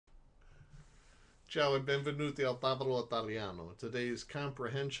Ciao e benvenuti al Tavolo Italiano. Today's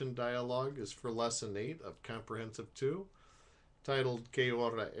comprehension dialogue is for lesson 8 of comprehensive 2, titled Che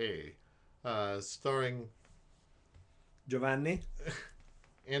ora è, starring, Giovanni?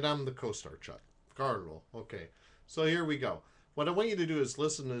 and I'm the co-star, Chuck. Carlo. Okay, so here we go. What I want you to do is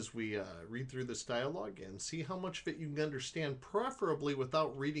listen as we read through this dialogue and see how much of it you can understand, preferably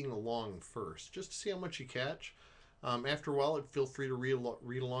without reading along first, just to see how much you catch. After a while, feel free to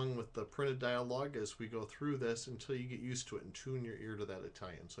read along with the printed dialogue as we go through this until you get used to it and tune your ear to that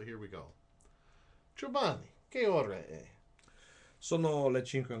Italian. So here we go. Giovanni, che ora è? Sono le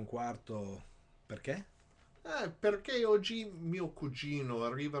 5:15. Perché? Perché oggi mio cugino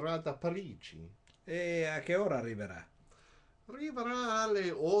arriverà da Parigi. E a che ora arriverà? Arriverà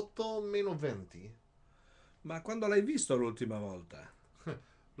alle 8 meno 20. Ma quando l'hai visto l'ultima volta?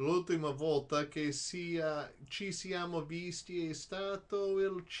 L'ultima volta che ci siamo visti è stato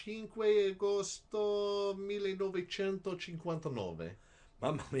il 5 agosto 1959.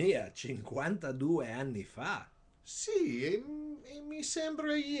 Mamma mia, 52 anni fa. Sì, e mi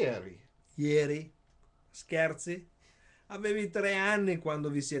sembra ieri. Ieri? Scherzi? Avevi 3 anni quando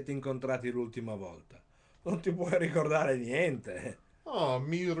vi siete incontrati l'ultima volta. Non ti puoi ricordare niente. Oh,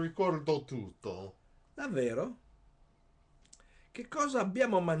 mi ricordo tutto. Davvero? Che cosa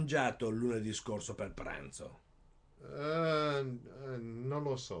abbiamo mangiato il lunedì scorso per pranzo? Non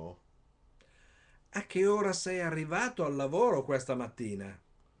lo so. A che ora sei arrivato al lavoro questa mattina?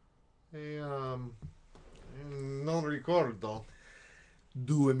 E, non ricordo.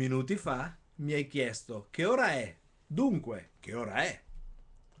 2 minuti fa mi hai chiesto che ora è. Dunque, che ora è?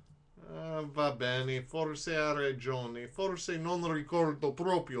 Va bene, forse ha ragione. Forse non ricordo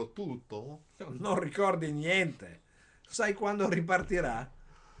proprio tutto. Non ricordi niente. Sai quando ripartirà?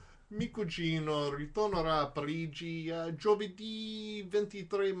 Mio cugino ritornerà a Parigi giovedì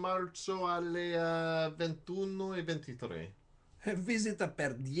 23 marzo alle 21:23. Visita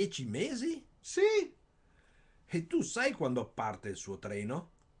per 10 mesi? Sì, E tu sai quando parte il suo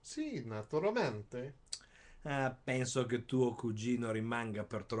treno? sì, naturalmente. Penso che tuo cugino rimanga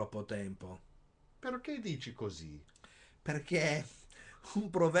per troppo tempo. Perché dici così? Perché un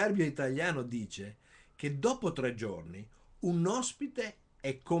proverbio italiano dice che dopo 3 giorni un ospite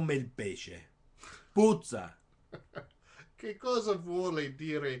è come il pesce. Puzza. Che cosa vuole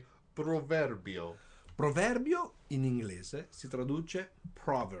dire proverbio? Proverbio in inglese si traduce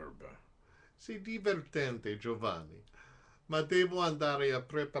proverb. Sei divertente, Giovanni. Ma devo andare a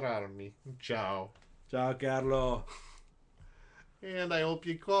prepararmi. Ciao. Ciao Carlo. And I hope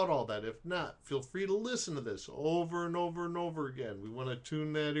you caught all that. If not, feel free to listen to this over and over and over again. We want to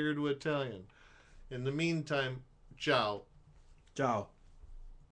tune that ear to Italian. In the meantime, ciao. Ciao.